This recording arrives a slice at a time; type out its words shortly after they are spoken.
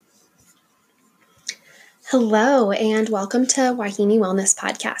Hello, and welcome to Wahine Wellness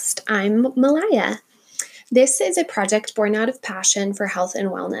Podcast. I'm Malaya. This is a project born out of passion for health and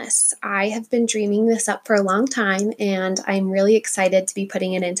wellness. I have been dreaming this up for a long time, and I'm really excited to be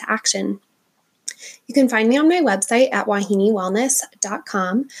putting it into action. You can find me on my website at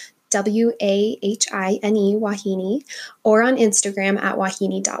wahinewellness.com, Wahine, Wahine, or on Instagram at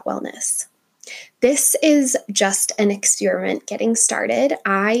wahine.wellness. This is just an experiment getting started.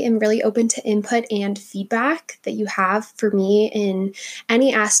 I am really open to input and feedback that you have for me in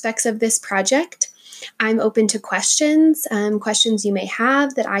any aspects of this project. I'm open to questions you may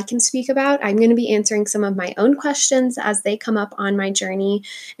have that I can speak about. I'm going to be answering some of my own questions as they come up on my journey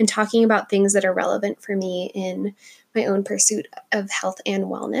and talking about things that are relevant for me in my own pursuit of health and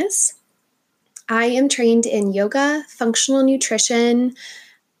wellness. I am trained in yoga, functional nutrition,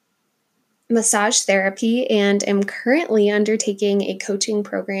 massage therapy, and am currently undertaking a coaching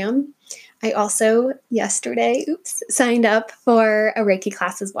program. I also yesterday signed up for a Reiki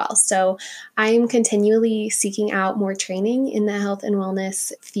class as well. So I'm continually seeking out more training in the health and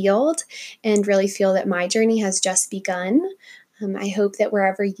wellness field and really feel that my journey has just begun. I hope that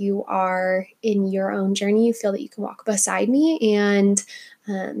wherever you are in your own journey, you feel that you can walk beside me, and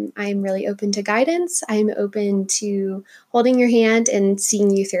I'm really open to guidance. I'm open to holding your hand and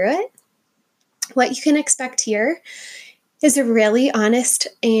seeing you through it. What you can expect here is a really honest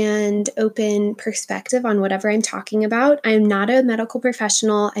and open perspective on whatever I'm talking about. I'm not a medical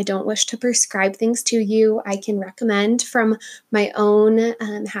professional. I don't wish to prescribe things to you. I can recommend from my own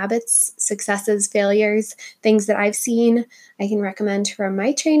habits, successes, failures, things that I've seen. I can recommend from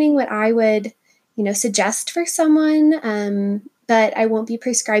my training what I would, suggest for someone, but I won't be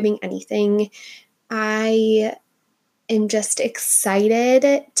prescribing anything. I am just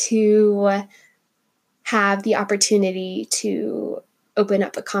excited to have the opportunity to open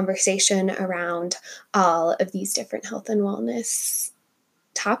up a conversation around all of these different health and wellness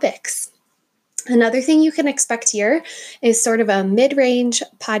topics. Another thing you can expect here is sort of a mid-range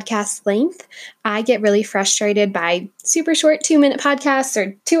podcast length. I get really frustrated by super short 2-minute podcasts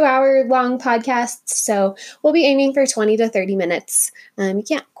or 2-hour long podcasts. So we'll be aiming for 20 to 30 minutes. You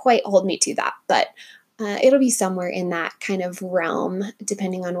can't quite hold me to that, but it'll be somewhere in that kind of realm,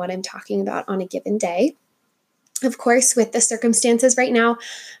 depending on what I'm talking about on a given day. Of course, with the circumstances right now,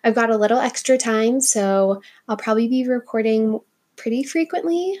 I've got a little extra time, so I'll probably be recording pretty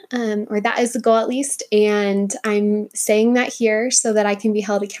frequently, or that is the goal at least, and I'm saying that here so that I can be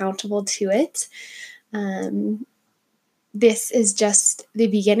held accountable to it. This is just the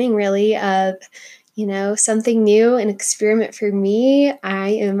beginning, really, of something new, an experiment for me. I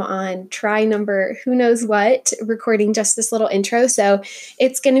am on try number who knows what, recording just this little intro. So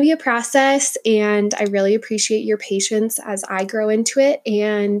it's going to be a process, and I really appreciate your patience as I grow into it.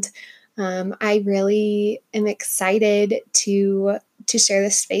 And I really am excited to share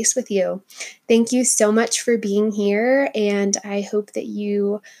this space with you. Thank you so much for being here, and I hope that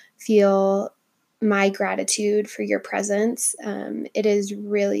you feel my gratitude for your presence. It is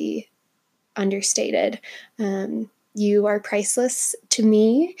really understated. You are priceless to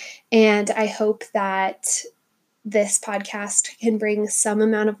me, and I hope that this podcast can bring some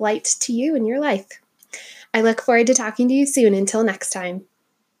amount of light to you in your life. I look forward to talking to you soon. Until next time.